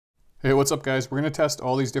Hey, what's up guys? We're going to test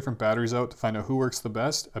all these different batteries out to find out who works the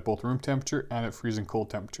best at both room temperature and at freezing cold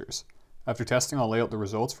temperatures. After testing, I'll lay out the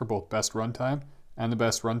results for both best runtime and the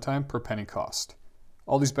best runtime per penny cost.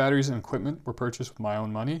 All these batteries and equipment were purchased with my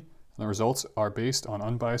own money, and the results are based on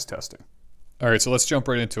unbiased testing. Alright, so let's jump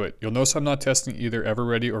right into it. You'll notice I'm not testing either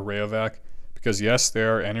Everready or Rayovac, because yes,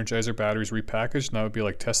 there are Energizer batteries repackaged, and that would be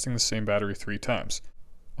like testing the same battery 3 times.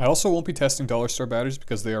 I also won't be testing dollar store batteries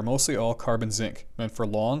because they are mostly all carbon zinc, meant for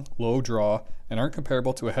long, low draw, and aren't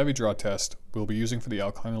comparable to a heavy draw test we'll be using for the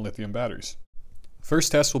alkaline and lithium batteries.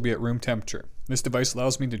 First test will be at room temperature. This device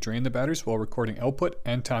allows me to drain the batteries while recording output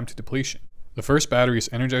and time to depletion. The first battery is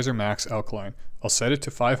Energizer Max Alkaline. I'll set it to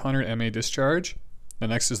 500 mAh discharge. The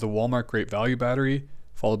next is the Walmart Great Value battery,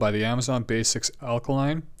 followed by the Amazon Basics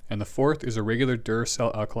Alkaline, and the fourth is a regular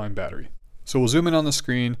Duracell Alkaline battery. So we'll zoom in on the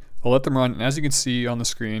screen, I'll let them run, and as you can see on the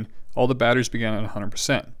screen, all the batteries began at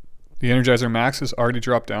 100%. The Energizer Max has already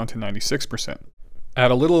dropped down to 96%.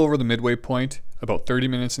 At a little over the midway point, about 30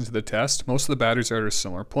 minutes into the test, most of the batteries are at a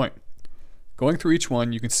similar point. Going through each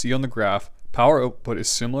one, you can see on the graph, power output is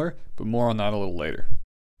similar, but more on that a little later.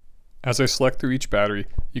 As I select through each battery,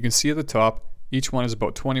 you can see at the top, each one is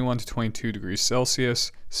about 21 to 22 degrees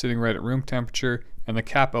Celsius, sitting right at room temperature, and the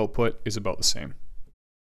cap output is about the same.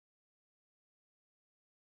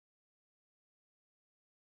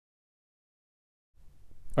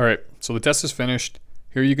 Alright, so the test is finished.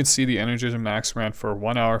 Here you can see the Energizer Max ran for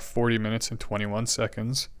 1 hour, 40 minutes and 21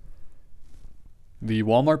 seconds. The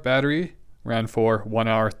Walmart battery ran for 1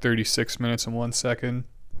 hour, 36 minutes and 1 second.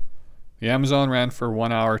 The Amazon ran for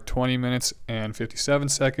 1 hour, 20 minutes and 57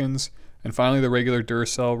 seconds. And finally the regular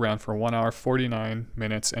Duracell ran for 1 hour, 49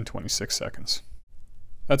 minutes and 26 seconds.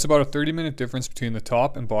 That's about a 30-minute difference between the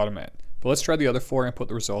top and bottom end. But let's try the other 4 and put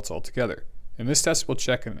the results all together. In this test, we'll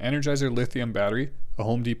check an Energizer Lithium battery, a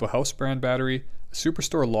Home Depot house brand battery, a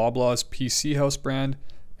Superstore Loblaws PC house brand,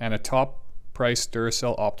 and a top price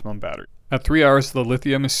Duracell Optimum battery. At 3 hours, the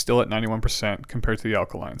lithium is still at 91% compared to the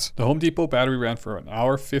alkalines. The Home Depot battery ran for 1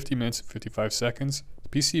 hour, 50 minutes and 55 seconds. The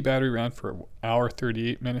PC battery ran for 1 hour,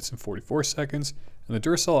 38 minutes and 44 seconds. And the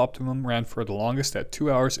Duracell Optimum ran for the longest at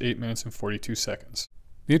 2 hours, 8 minutes and 42 seconds.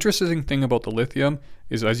 The interesting thing about the lithium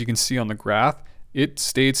is, as you can see on the graph, it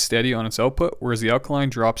stayed steady on its output, whereas the alkaline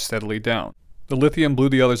dropped steadily down. The lithium blew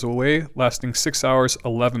the others away, lasting 6 hours,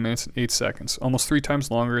 11 minutes and 8 seconds, almost 3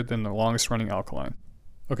 times longer than the longest running alkaline.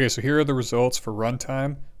 Okay, so here are the results for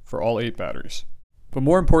runtime for all 8 batteries. But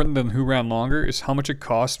more important than who ran longer is how much it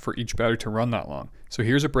cost for each battery to run that long. So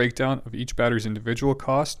here's a breakdown of each battery's individual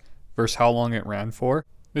cost versus how long it ran for.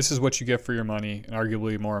 This is what you get for your money, and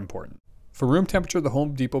arguably more important. For room temperature, the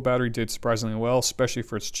Home Depot battery did surprisingly well, especially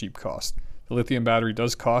for its cheap cost. The lithium battery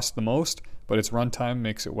does cost the most, but its runtime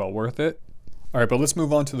makes it well worth it. Alright, but let's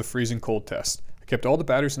move on to the freezing cold test. I kept all the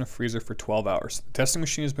batteries in a freezer for 12 hours. The testing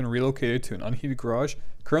machine has been relocated to an unheated garage,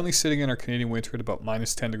 currently sitting in our Canadian winter at about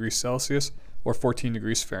minus 10 degrees Celsius or 14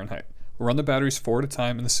 degrees Fahrenheit. We'll run the batteries 4 at a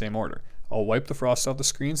time in the same order. I'll wipe the frost off the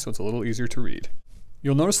screen so it's a little easier to read.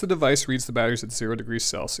 You'll notice the device reads the batteries at 0 degrees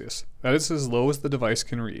Celsius. That is as low as the device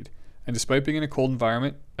can read. And despite being in a cold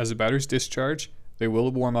environment, as the batteries discharge, they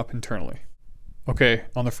will warm up internally. Okay,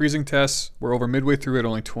 on the freezing tests, we're over midway through at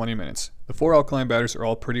only 20 minutes. The 4 alkaline batteries are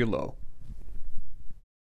all pretty low.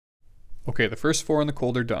 Okay, the first 4 in the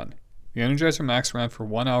cold are done. The Energizer Max ran for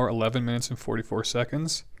 1 hour, 11 minutes and 44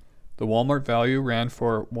 seconds. The Walmart Value ran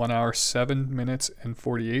for 1 hour, 7 minutes and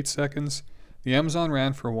 48 seconds. The Amazon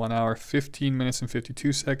ran for 1 hour, 15 minutes and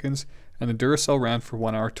 52 seconds. And the Duracell ran for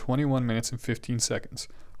 1 hour, 21 minutes and 15 seconds.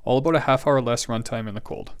 All about a half hour less runtime in the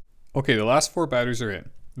cold. Okay, the last 4 batteries are in.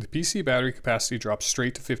 The PC battery capacity dropped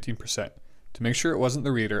straight to 15%. To make sure it wasn't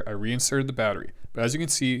the reader, I reinserted the battery, but as you can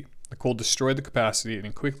see, the cold destroyed the capacity and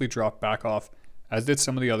it quickly dropped back off, as did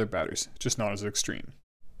some of the other batteries, just not as extreme.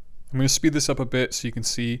 I'm going to speed this up a bit so you can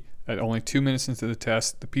see at only 2 minutes into the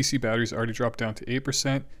test, the PC batteries already dropped down to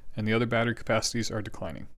 8% and the other battery capacities are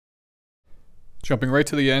declining. Jumping right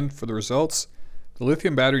to the end for the results, the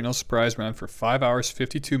lithium battery, no surprise, ran for 5 hours,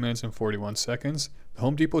 52 minutes and 41 seconds. The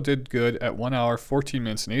Home Depot did good at 1 hour, 14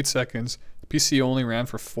 minutes and 8 seconds. The PC only ran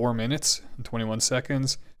for 4 minutes and 21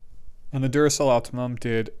 seconds. And the Duracell Optimum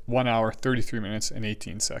did 1 hour, 33 minutes and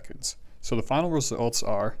 18 seconds. So the final results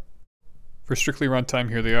are, for strictly runtime,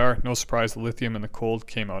 here they are. No surprise, the lithium and the cold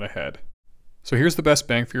came out ahead. So here's the best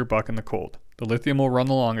bang for your buck in the cold. The lithium will run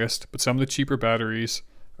the longest, but some of the cheaper batteries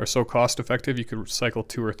are so cost effective you could cycle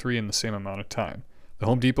 2 or 3 in the same amount of time. The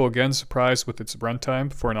Home Depot again surprised with its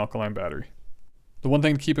runtime for an alkaline battery. The one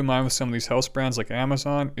thing to keep in mind with some of these house brands like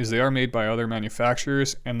Amazon is they are made by other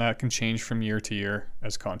manufacturers, and that can change from year to year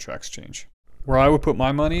as contracts change. Where I would put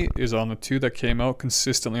my money is on the two that came out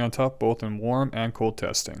consistently on top, both in warm and cold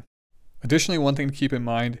testing. Additionally, one thing to keep in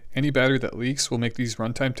mind, any battery that leaks will make these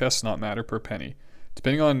runtime tests not matter per penny.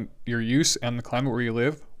 Depending on your use and the climate where you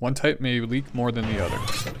live, one type may leak more than the other.